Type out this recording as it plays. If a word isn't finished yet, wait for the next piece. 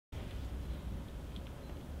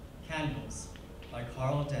Candles by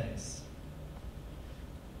Carl Dennis.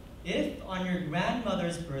 If on your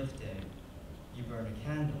grandmother's birthday you burn a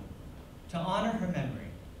candle to honor her memory,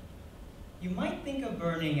 you might think of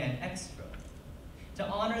burning an extra to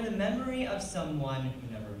honor the memory of someone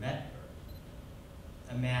who never met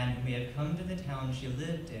her, a man who may have come to the town she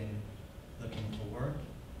lived in looking for work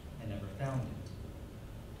and never found it.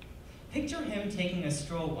 Picture him taking a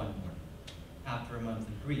stroll one morning after a month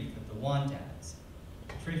of grief with the Wandads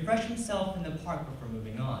to refresh himself in the park before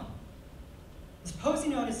moving on. Suppose he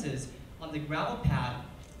notices on the gravel path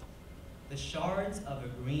the shards of a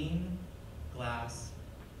green glass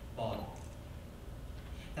bottle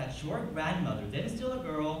that your grandmother, then still a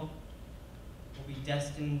girl, will be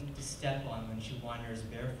destined to step on when she wanders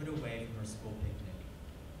barefoot away from her school picnic.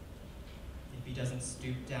 If he doesn't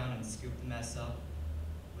stoop down and scoop the mess up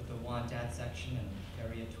with the Wandad section and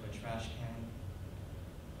carry it to a trash can.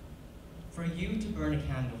 For you to burn a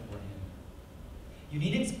candle for him, you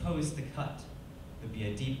needn't suppose the cut would be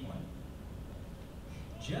a deep one.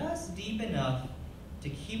 Just deep enough to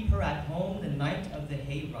keep her at home the night of the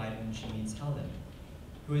hayride when she meets Helen,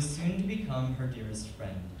 who is soon to become her dearest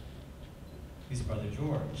friend, whose brother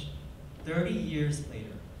George, 30 years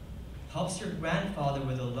later, helps your grandfather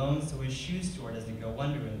with a loan so his shoe store doesn't go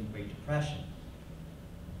under in the Great Depression.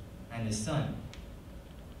 And his son,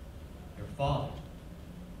 your father,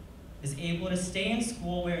 is able to stay in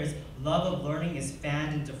school where his love of learning is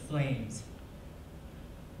fanned into flames.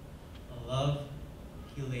 A love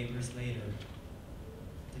he labors later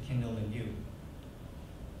to kindle in you.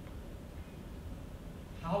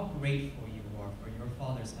 How grateful you are for your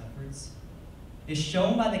father's efforts is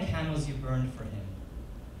shown by the candles you burned for him.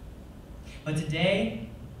 But today,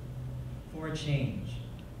 for a change,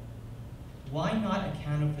 why not a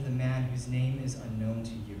candle for the man whose name is unknown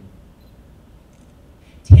to you?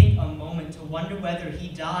 Take a moment to wonder whether he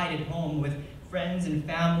died at home with friends and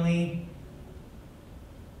family,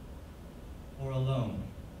 or alone,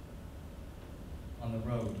 on the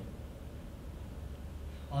road,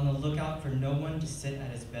 on the lookout for no one to sit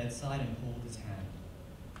at his bedside and hold his hand.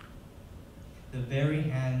 The very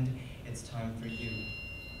hand it's time for you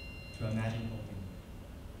to imagine holding.